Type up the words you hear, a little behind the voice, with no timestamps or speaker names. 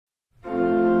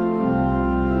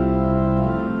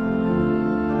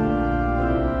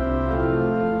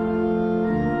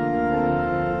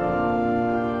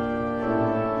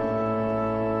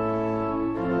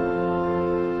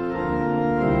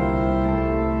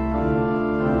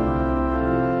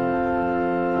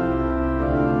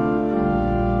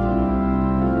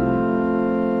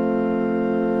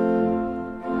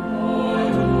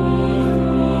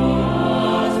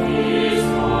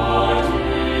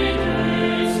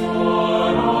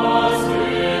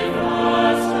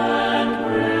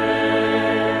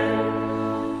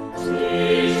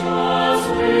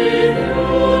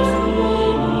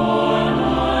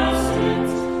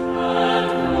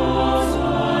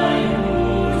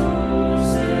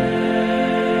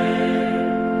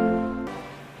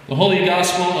Holy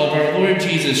Gospel of our Lord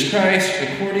Jesus Christ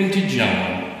according to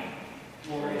John.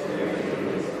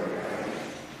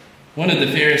 One of the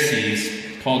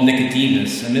Pharisees, called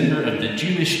Nicodemus, a member of the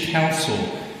Jewish council,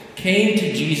 came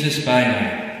to Jesus by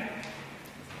night.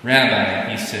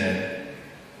 "Rabbi," he said,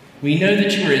 "we know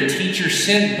that you are a teacher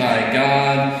sent by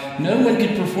God. No one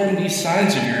could perform these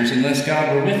signs of yours unless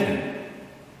God were with him."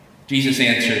 Jesus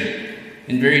answered,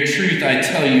 "In very truth, I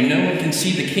tell you, no one can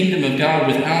see the kingdom of God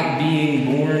without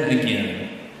being born again."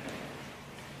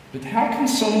 "But how can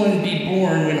someone be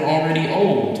born when already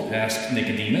old?" asked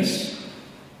Nicodemus.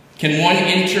 "Can one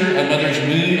enter a mother's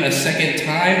womb a second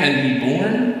time and be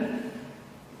born?"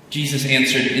 Jesus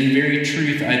answered, "In very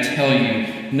truth, I tell you,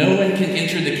 no one can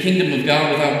enter the kingdom of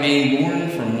God without being born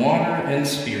from water and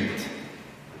spirit.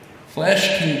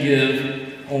 Flesh can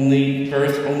give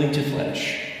birth only to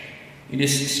flesh. It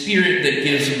is spirit that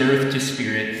gives birth to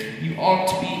spirit. You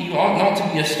ought not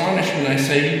to be astonished when I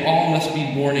say you all must be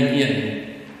born again.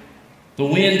 The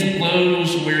wind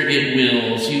blows where it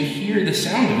wills. You hear the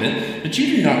sound of it, but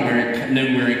you do not know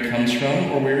where it comes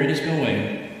from or where it is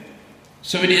going.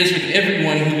 So it is with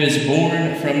everyone who is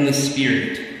born from the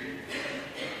Spirit."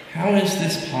 "How is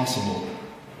this possible?"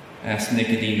 asked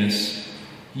Nicodemus.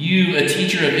 "You, a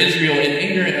teacher of Israel, and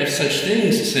ignorant of such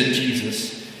things," said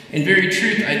Jesus. "In very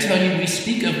truth, I tell you, we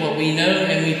speak of what we know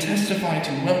and we testify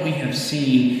to what we have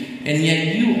seen, and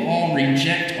yet you all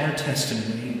reject our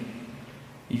testimony.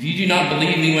 If you do not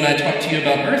believe me when I talk to you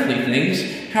about earthly things,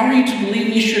 how are you to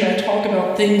believe me should I talk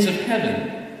about things of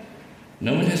heaven?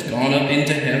 No one has gone up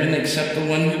into heaven except the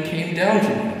one who came down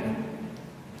from heaven,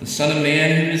 the Son of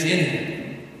Man who is in heaven.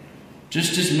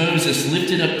 Just as Moses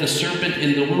lifted up the serpent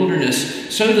in the wilderness,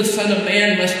 so the Son of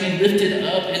Man must be lifted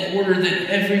up in order that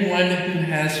everyone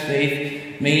who has faith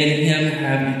may in him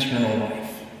have eternal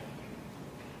life.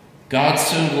 God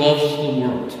so loved the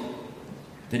world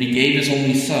that he gave his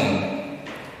only Son,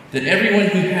 that everyone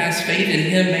who has faith in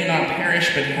him may not perish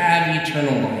but have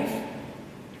eternal life.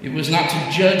 It was not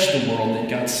to judge the world that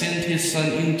God sent his Son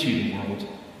into the world,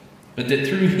 but that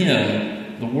through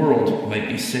him the world might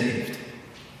be saved."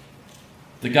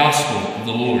 The Gospel of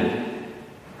the Lord.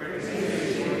 Praise to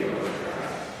you, Lord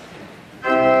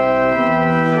Christ.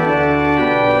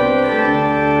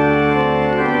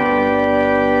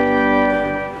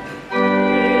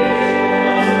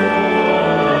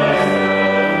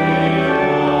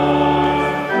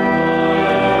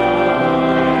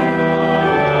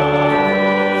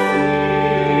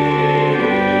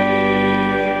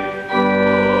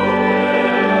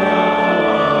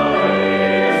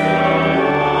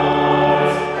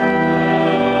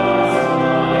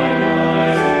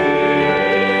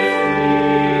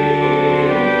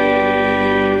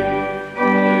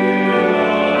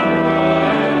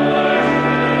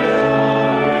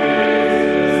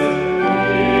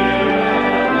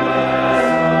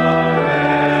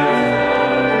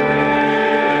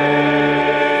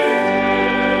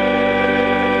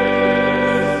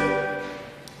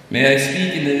 May I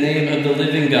speak in the name of the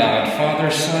living God, Father,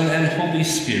 Son, and Holy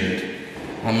Spirit.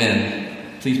 Amen.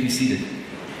 Please be seated.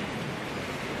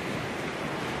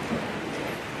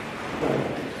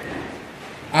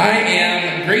 I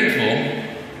am grateful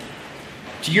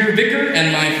to your vicar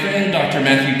and my friend, Dr.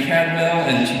 Matthew Cadwell,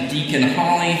 and to Deacon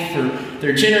Holly for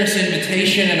their generous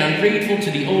invitation, and I'm grateful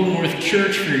to the Old North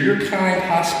Church for your kind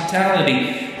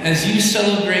hospitality as you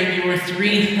celebrate your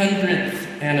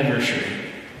 300th anniversary.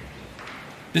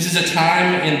 This is a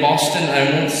time in Boston I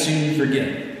won't soon forget.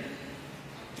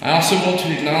 I also want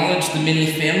to acknowledge the many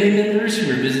family members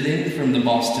who are visiting from the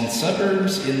Boston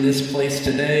suburbs in this place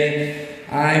today.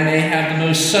 I may have the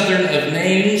most southern of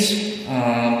names,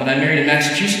 but I married a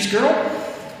Massachusetts girl,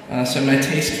 so my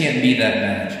taste can't be that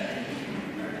bad.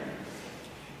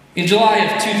 In July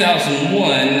of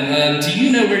 2001, do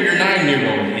you know where your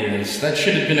 9-year-old is? That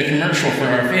should have been a commercial for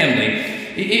our family.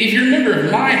 If you're a member of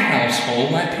my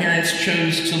household, my parents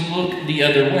chose to look the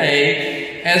other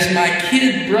way as my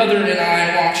kid brother and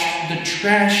I watched the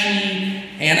trashy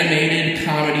animated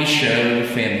comedy show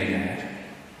Family Guy.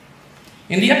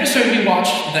 In the episode we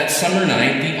watched that summer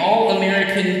night, the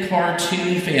all-American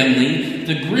cartoon family,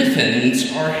 the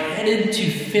Griffins, are headed to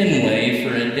Fenway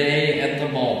for a day at the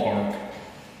ballpark.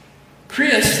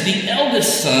 Chris, the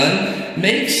eldest son,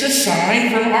 makes a sign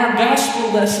from our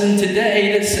gospel lesson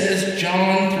today that says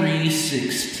John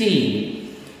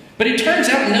 3:16. But it turns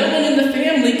out no one in the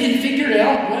family can figure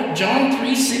out what John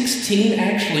 3:16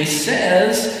 actually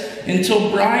says until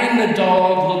Brian the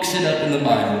dog looks it up in the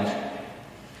Bible.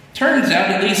 Turns out,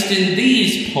 at least in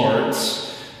these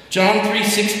parts, John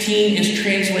 3:16 is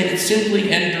translated simply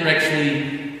and directly,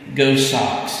 "Go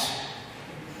Sox."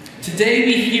 Today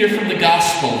we hear from the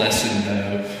gospel lesson,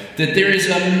 though, that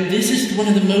this is one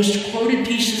of the most quoted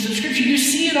pieces of Scripture. You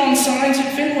see it on signs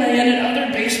at Fenway and at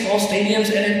other baseball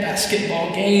stadiums and at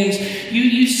basketball games.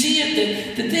 You see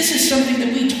it that this is something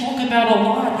that we talk about a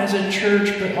lot as a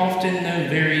church, but often know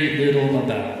very little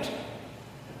about.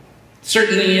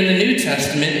 Certainly in the New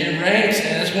Testament, it ranks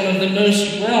as one of the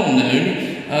most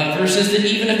well-known verses that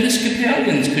even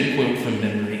Episcopalians could quote from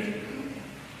memory.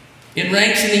 It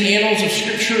ranks in the annals of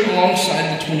Scripture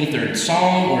alongside the 23rd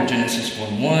Psalm or Genesis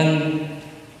 1:1.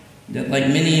 That, like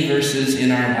many verses in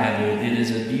our Bible, it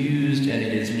is abused and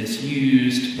it is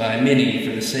misused by many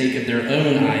for the sake of their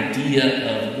own idea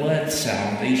of what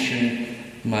salvation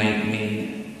might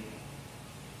mean.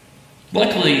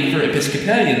 Luckily for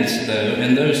Episcopalians, though,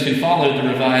 and those who follow the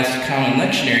Revised Common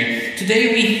Lectionary,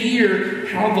 today we hear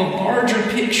how the larger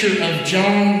picture of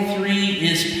John 3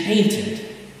 is painted.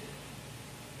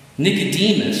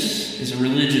 Nicodemus is a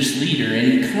religious leader,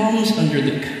 and he comes under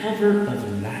the cover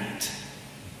of night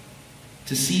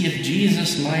to see if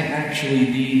Jesus might actually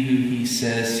be who he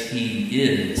says he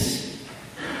is.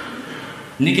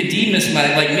 Nicodemus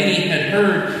might, like many had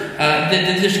heard,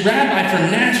 that this rabbi from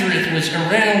Nazareth was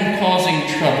around causing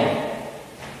trouble.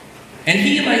 And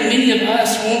he, like many of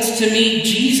us, wants to meet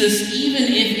Jesus even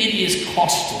if it is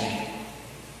costly.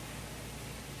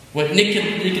 What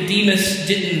Nicodemus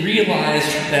didn't realize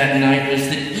that night was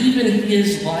that even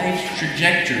his life's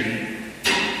trajectory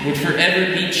would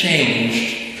forever be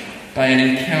changed by an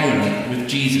encounter with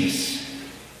Jesus.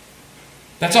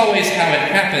 That's always how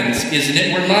it happens, isn't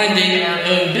it? We're minding our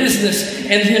own business,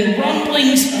 and then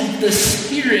rumblings of the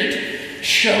Spirit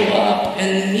show up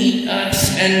and meet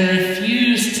us and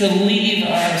refuse to leave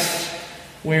us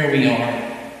where we are.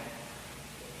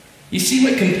 You see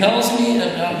what compels me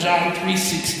about John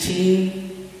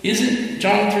 3:16 isn't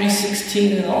John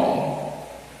 3:16 at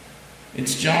all.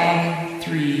 It's John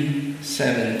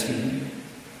 3:17.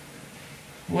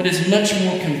 What is much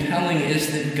more compelling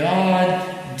is that God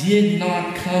did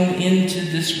not come into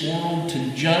this world to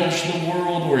judge the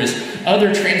world, or as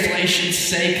other translations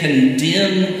say,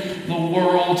 condemn the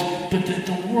world, but that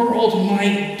the world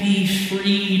might be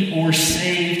freed or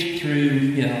saved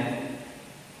through him.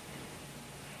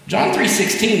 John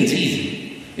 3:16 is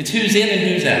easy. It's who's in and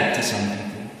who's out to some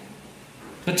people.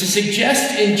 But to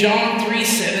suggest in John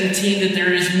 3:17 that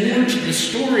there is more to the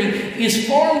story is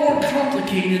far more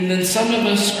complicated than some of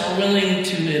us are willing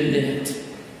to admit.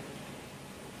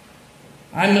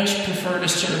 I much prefer to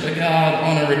serve a God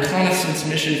on a reconnaissance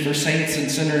mission for saints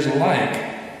and sinners alike,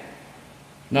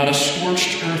 not a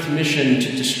scorched earth mission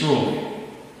to destroy.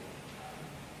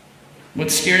 What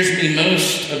scares me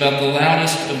most about the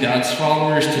loudest of God's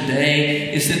followers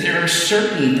today is that they are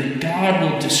certain that God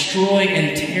will destroy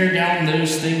and tear down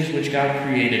those things which God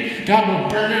created. God will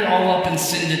burn it all up and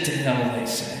send it to hell, they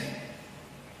say.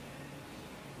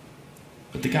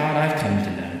 But the God I've come to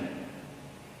know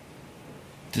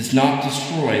does not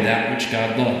destroy that which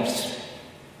God loves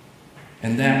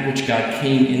and that which God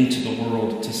came into the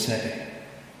world to say.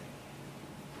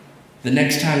 The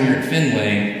next time you're at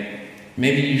Fenway,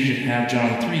 maybe you should have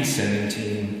John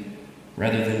 3:17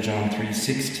 rather than John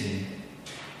 3:16.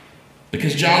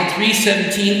 Because John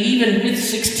 3:17, even with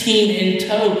 16 in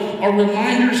tow, are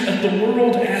reminders of the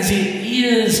world as it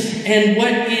is and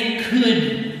what it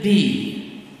could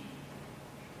be.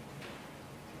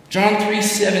 John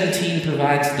 3:17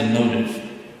 provides the motive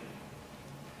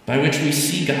by which we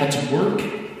see God's work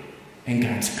and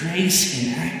God's grace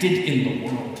enacted in the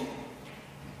world.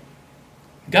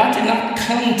 God did not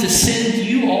come to send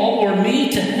you all or me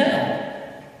to hell.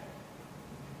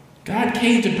 God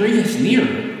came to bring us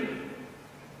nearer.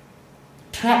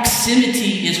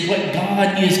 Proximity is what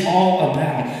God is all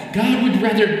about. God would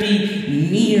rather be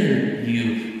near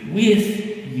you, with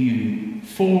you,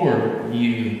 for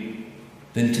you,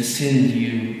 than to send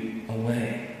you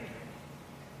away.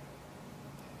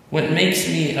 What makes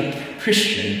me a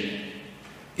Christian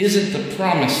isn't the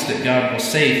promise that God will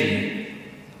save me,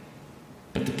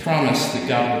 but the promise that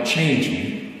God will change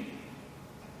me.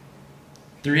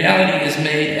 The reality is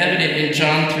made evident in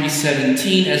John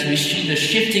 3:17 as we see the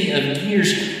shifting of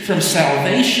gears from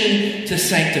salvation to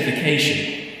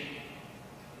sanctification.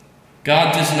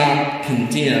 God does not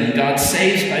condemn. God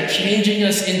saves by changing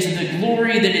us into the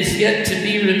glory that is yet to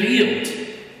be revealed.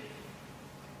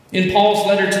 In Paul's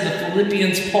letter to the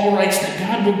Philippians, Paul writes that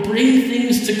God will bring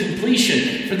things to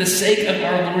completion for the sake of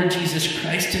our Lord Jesus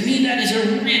Christ. To me, that is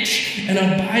a rich and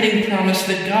abiding promise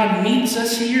that God meets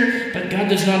us here, but God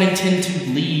does not intend to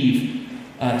leave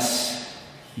us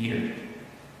here.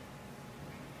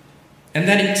 And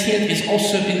that intent is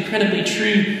also incredibly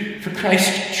true for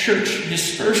Christ Church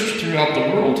dispersed throughout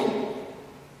the world,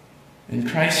 and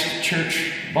Christ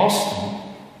Church Boston,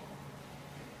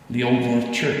 the Old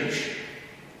North Church.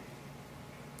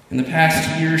 In the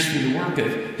past years, through the work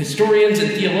of historians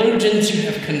and theologians who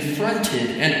have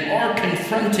confronted and are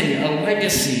confronting a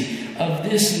legacy of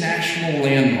this national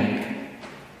landmark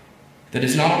that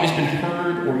has not always been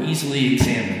heard or easily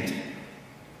examined.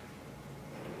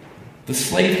 The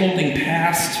slaveholding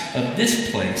past of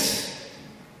this place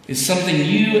is something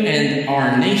you and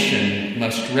our nation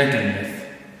must reckon with,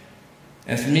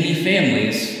 as many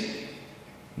families,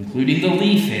 including the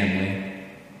Lee family,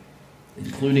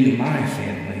 including my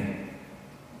family,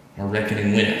 are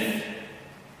reckoning with.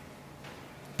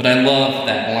 But I love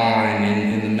that line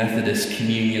in the Methodist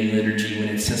communion liturgy when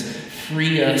it says,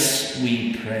 "Free us,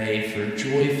 we pray, for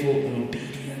joyful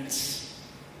obedience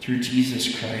through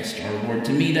Jesus Christ our Lord."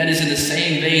 To me, that is in the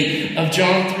same vein of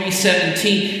John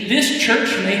 3:17. This church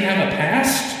may have a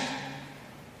past,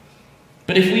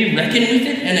 but if we reckon with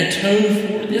it and atone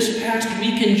for this past,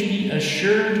 we can be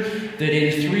assured that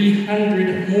in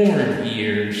 300 more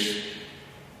years,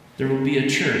 there will be a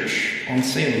church on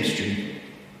Salem Street.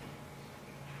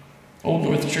 Old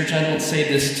North Church, I don't say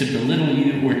this to belittle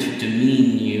you or to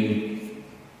demean you.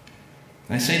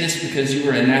 I say this because you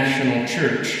are a national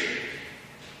church.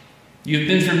 You have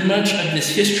been for much of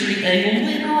this history a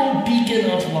literal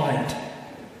beacon of light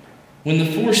when the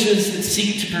forces that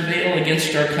seek to prevail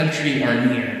against our country are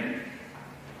near.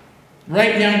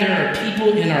 Right now, there are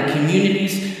people in our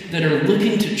communities that are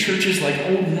looking to churches like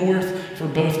Old North for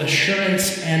both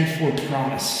assurance and for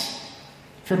promise.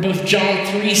 For both John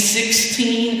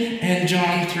 3:16 and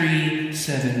John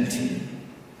 3:17.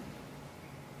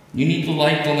 You need to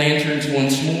light the lanterns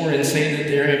once more and say that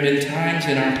there have been times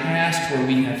in our past where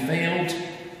we have failed,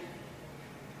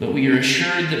 but we are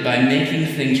assured that by making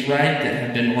things right that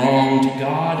have been wronged,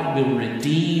 God will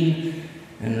redeem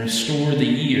and restore the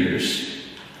years,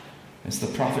 as the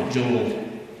prophet Joel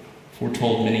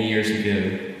foretold many years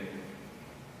ago.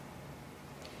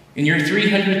 In your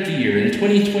 300th year, in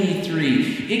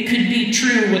 2023, it could be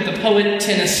true what the poet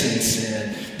Tennyson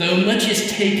said, "Though much is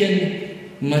taken,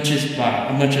 much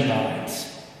abides."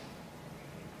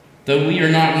 Though we are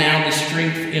not now the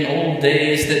strength in old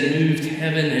days that moved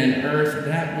heaven and earth,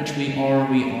 that which we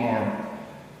are,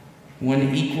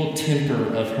 one equal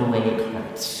temper of heroic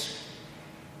hearts.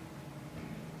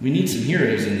 We need some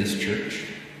heroes in this church.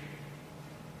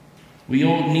 We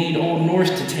all need Old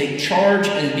North to take charge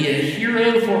and be a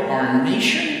hero for our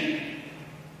nation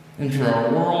and for our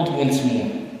world once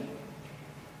more.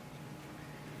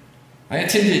 I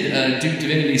attended Duke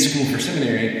Divinity School for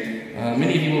seminary.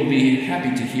 Many of you will be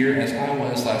happy to hear, as I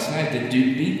was last night, that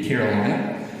Duke beat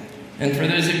Carolina. And for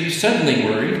those of you suddenly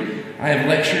worried, I have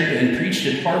lectured and preached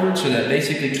at Harvard, so that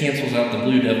basically cancels out the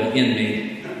Blue Devil in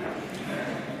me.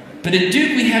 But at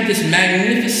Duke, we have this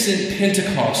magnificent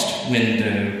Pentecost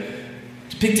window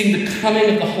depicting the coming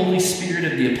of the Holy Spirit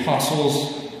of the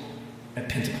apostles at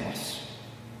Pentecost.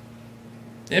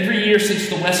 Every year since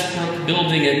the Westbrook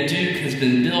building at Duke has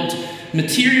been built,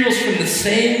 materials from the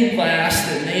same glass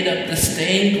that made up the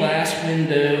stained glass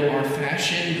window are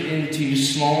fashioned into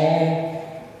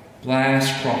small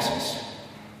glass crosses.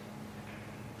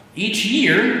 Each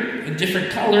year, a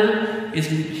different color is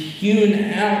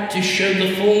hewn out to show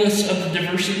the fullness of the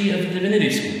diversity of the Divinity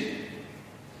School.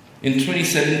 In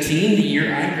 2017, the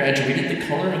year I graduated, the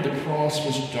color of the cross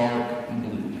was dark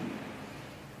blue.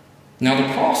 Now,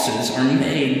 the crosses are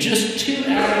made just 2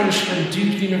 hours from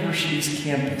Duke University's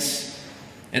campus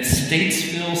at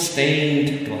Statesville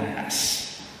Stained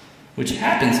Glass, which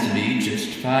happens to be just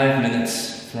 5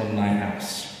 minutes from my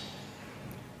house.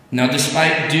 Now,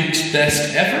 despite Duke's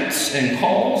best efforts and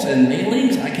calls and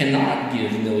mailings, I cannot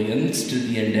give millions to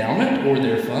the endowment or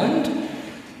their fund.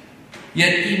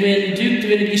 Yet when Duke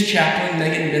Divinity's chaplain,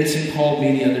 Megan Benson, called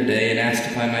me the other day and asked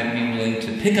if I might be willing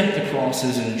to pick up the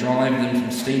crosses and drive them from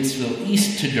Statesville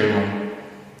east to Durham,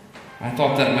 I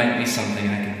thought that might be something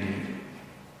I could do.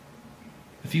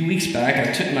 A few weeks back,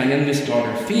 I took my youngest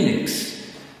daughter, Phoenix,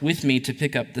 with me to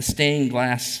pick up the stained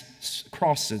glass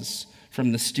crosses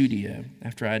from the studio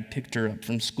after I had picked her up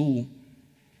from school.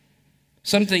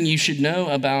 Something you should know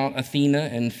about Athena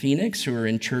and Phoenix, who are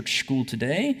in church school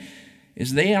today,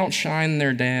 is they outshine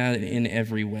their dad in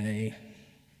every way.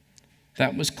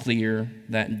 That was clear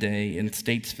that day in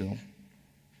Statesville.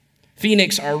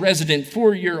 Phoenix, our resident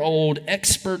 4-year-old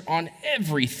expert on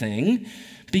everything,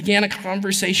 began a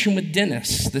conversation with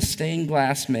Dennis, the stained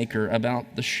glass maker,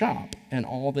 about the shop and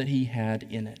all that he had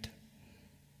in it.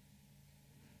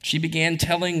 She began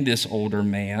telling this older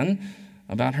man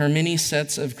about her many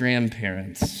sets of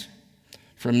grandparents,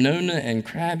 from Nona and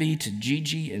Krabby to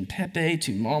Gigi and Pepe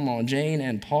to Mama Jane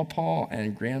and Pawpaw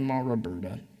and Grandma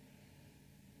Roberta.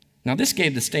 Now, this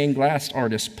gave the stained glass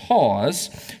artist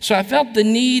pause, so I felt the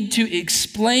need to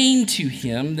explain to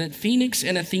him that Phoenix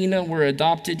and Athena were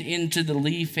adopted into the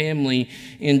Lee family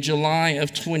in July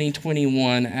of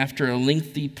 2021 after a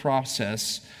lengthy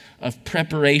process of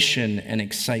preparation and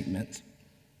excitement.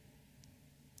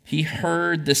 He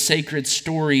heard the sacred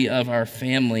story of our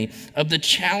family, of the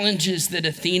challenges that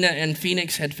Athena and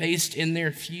Phoenix had faced in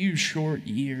their few short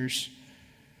years,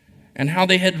 and how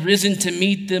they had risen to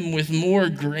meet them with more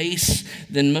grace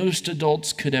than most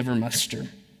adults could ever muster.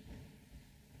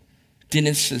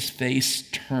 Dennis's face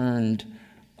turned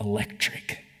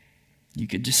electric. You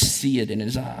could just see it in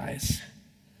his eyes.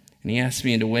 And he asked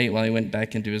me to wait while he went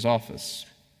back into his office.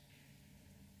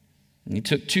 And he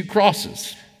took 2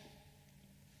 crosses,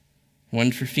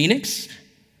 one for Phoenix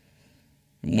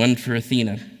and one for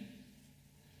Athena,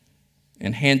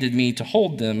 and handed me to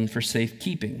hold them for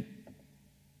safekeeping.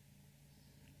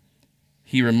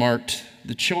 He remarked,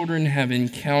 "The children have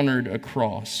encountered a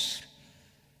cross,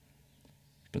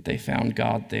 but they found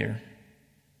God there."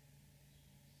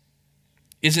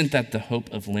 Isn't that the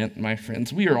hope of Lent, my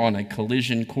friends? We are on a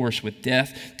collision course with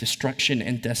death, destruction,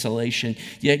 and desolation.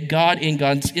 Yet God, in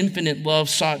God's infinite love,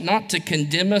 sought not to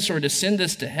condemn us or to send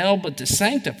us to hell, but to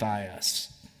sanctify us.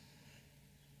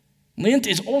 Lent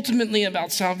is ultimately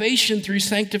about salvation through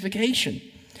sanctification.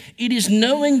 It is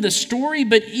knowing the story,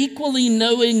 but equally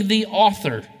knowing the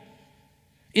author.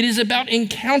 It is about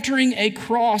encountering a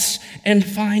cross and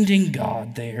finding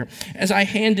God there. As I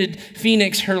handed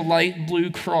Phoenix her light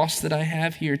blue cross that I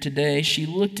have here today, she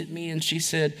looked at me and she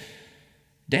said,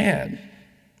 "Dad,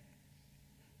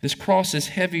 this cross is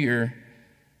heavier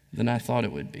than I thought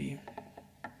it would be.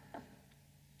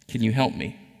 Can you help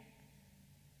me?"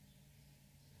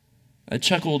 I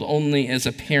chuckled only as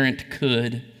a parent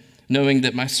could, knowing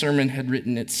that my sermon had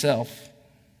written itself.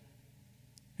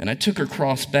 And I took her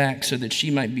cross back so that she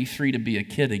might be free to be a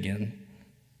kid again.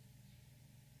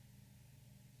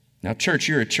 Now, church,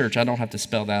 you're a church. I don't have to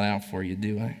spell that out for you,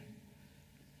 do I?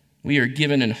 We are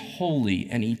given an holy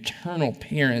and eternal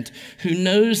parent who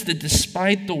knows that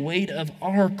despite the weight of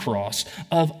our cross,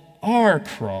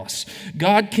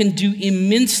 God can do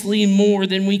immensely more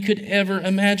than we could ever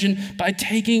imagine by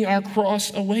taking our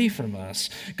cross away from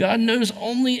us. God knows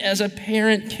only as a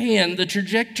parent can. The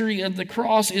trajectory of the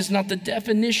cross is not the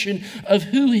definition of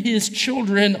who his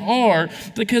children are,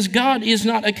 because God is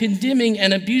not a condemning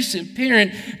and abusive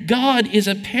parent. God is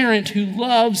a parent who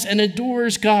loves and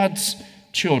adores God's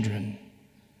children.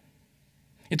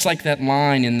 It's like that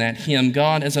line in that hymn,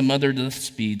 "God as a mother doth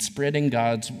speed, spreading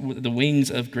the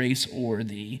wings of grace o'er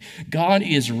thee." God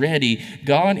is ready.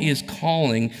 God is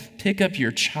calling. Pick up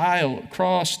your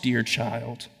cross, dear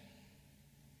child.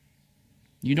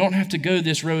 You don't have to go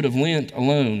this road of Lent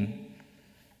alone.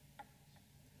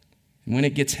 And when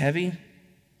it gets heavy,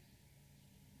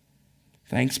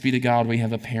 thanks be to God we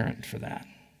have a parent for that.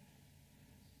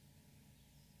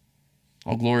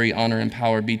 All glory, honor, and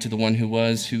power be to the one who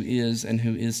was, who is, and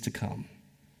who is to come.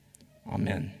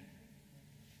 Amen.